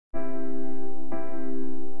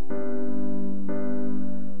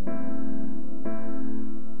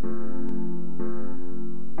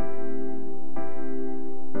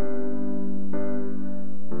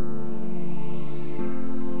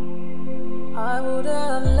I would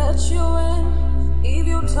have let you in if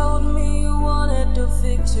you told me you wanted the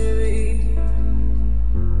victory.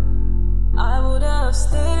 I would have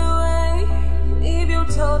stayed away if you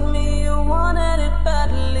told me you wanted it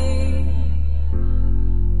badly.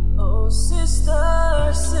 Oh,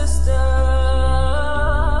 sister, sister,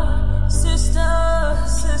 sister,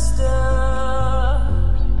 sister,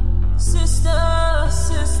 sister,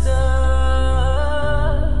 sister,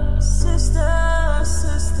 sister,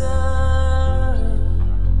 sister.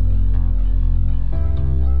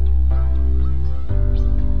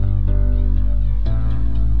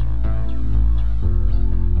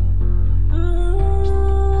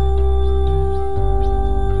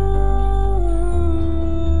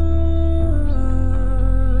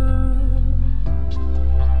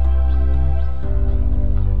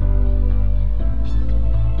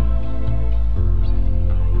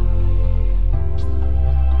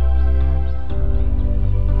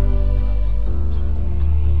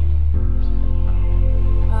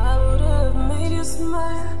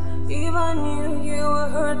 If I knew you were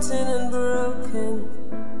hurting and broken,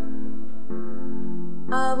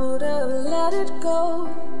 I would have let it go.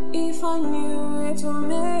 If I knew it would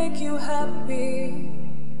make you happy,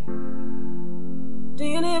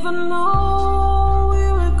 didn't even know we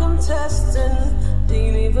were contesting,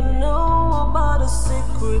 didn't even know about a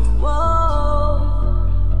secret wall.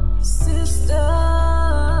 Sister,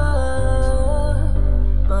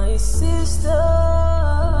 my sister.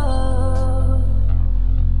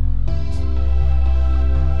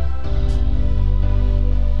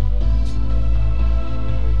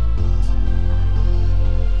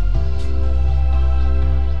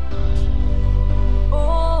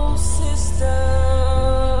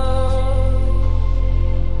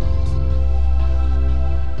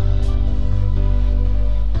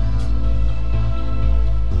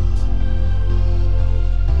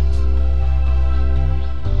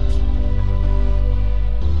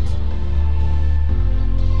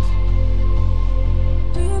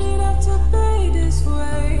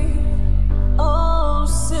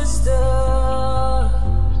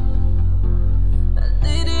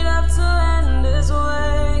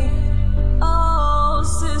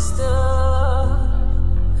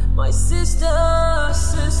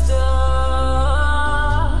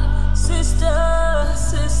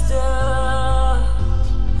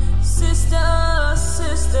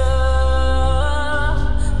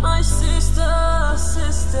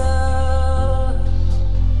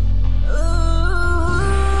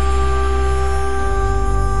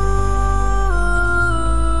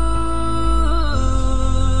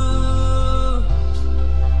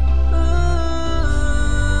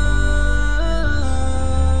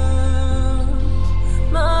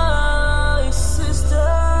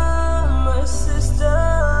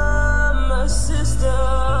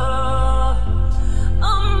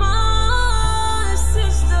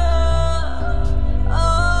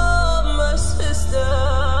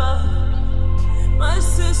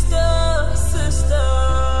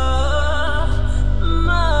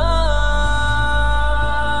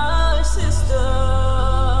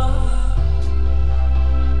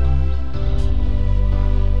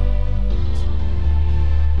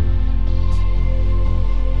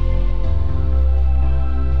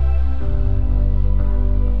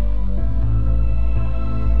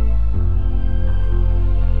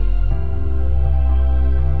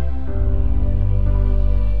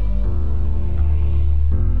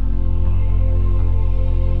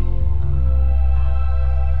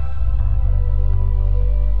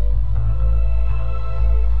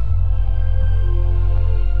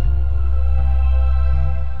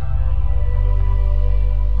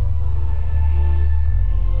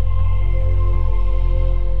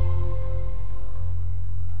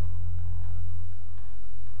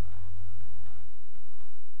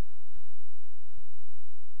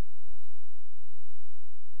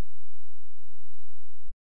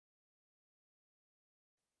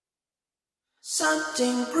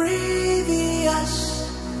 Something grievous,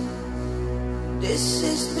 this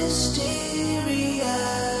is mysterious,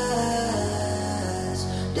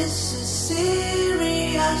 this is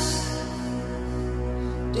serious,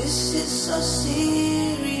 this is so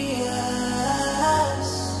serious.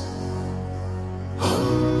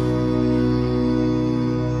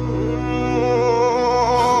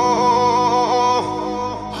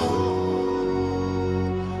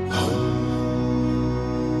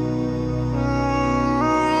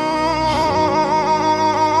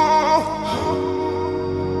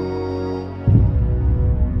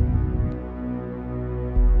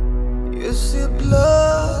 You see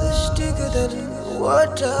blood is thicker than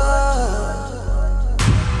water.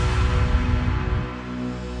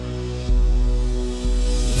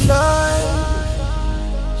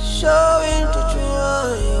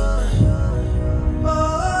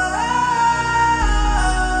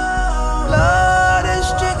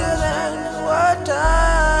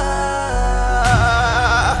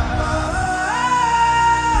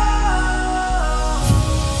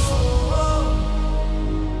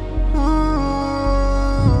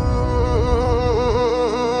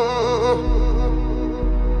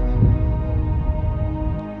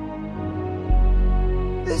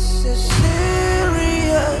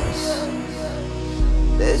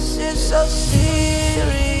 so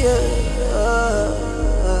serious.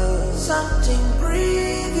 Something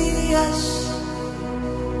grievous.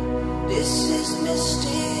 This is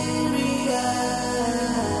mysterious.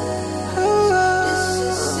 This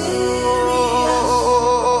is serious.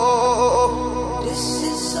 This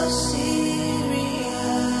is so serious.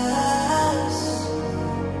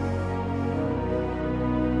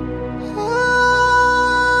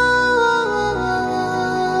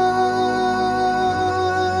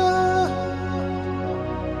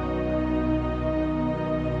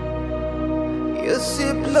 You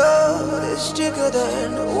see, blood is thicker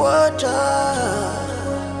than water.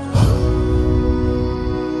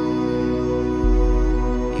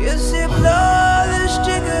 You see, blood is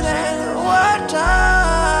thicker than water.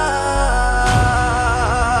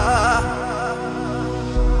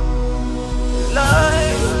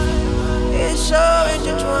 Life is so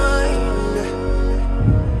intertwined.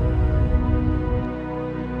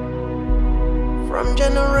 From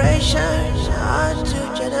generation to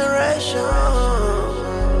generation.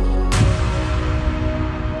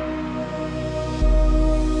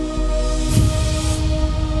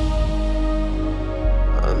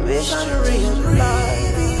 Mystery of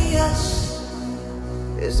life.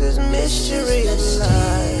 This is mystery of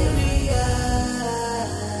life.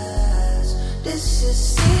 This is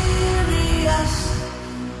serious.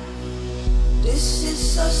 This is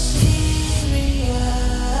so serious.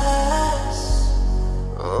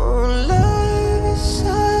 Oh, life is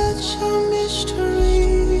such a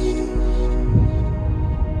mystery.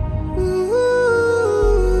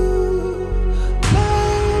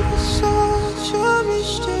 Life is such a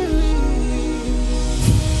mystery.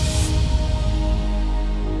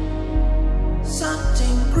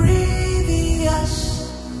 Something grievous,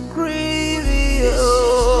 grievous.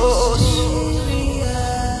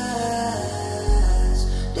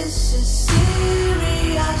 This is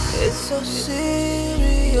serious. It's so serious. This is so serious.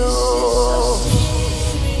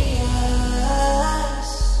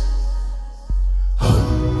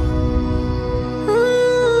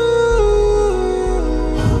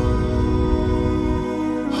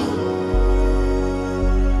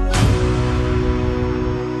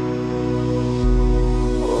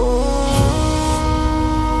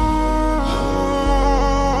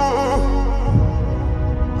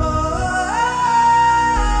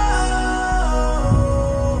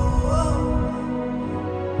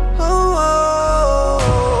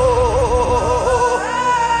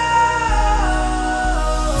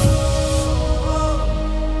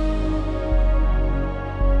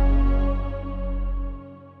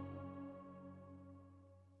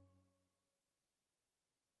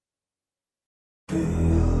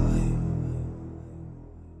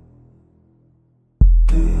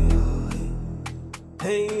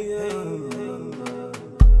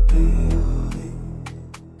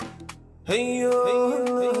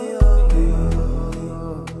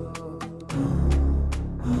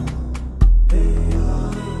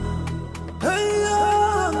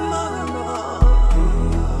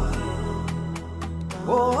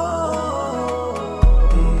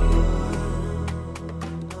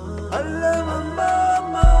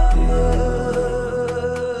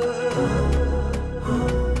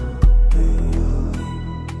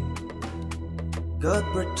 God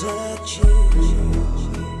protect you.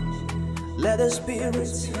 Let the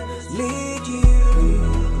spirits lead you.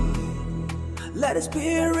 Let the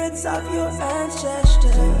spirits of your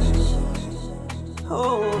ancestors,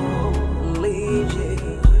 oh, lead you.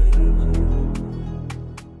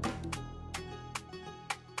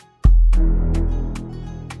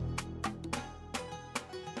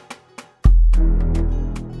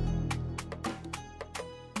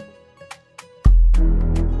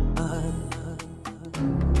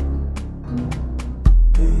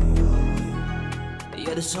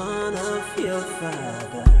 You're the son of your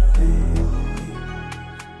father,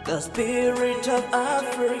 the spirit of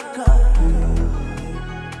Africa.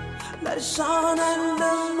 Let the sun and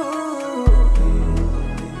the moon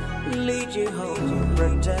lead you home,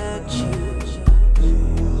 protect you.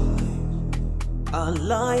 A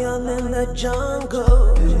lion in the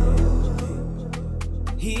jungle,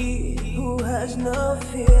 he who has no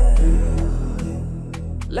fear.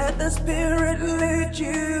 Let the spirit lead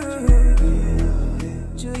you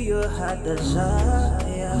to your heart desire.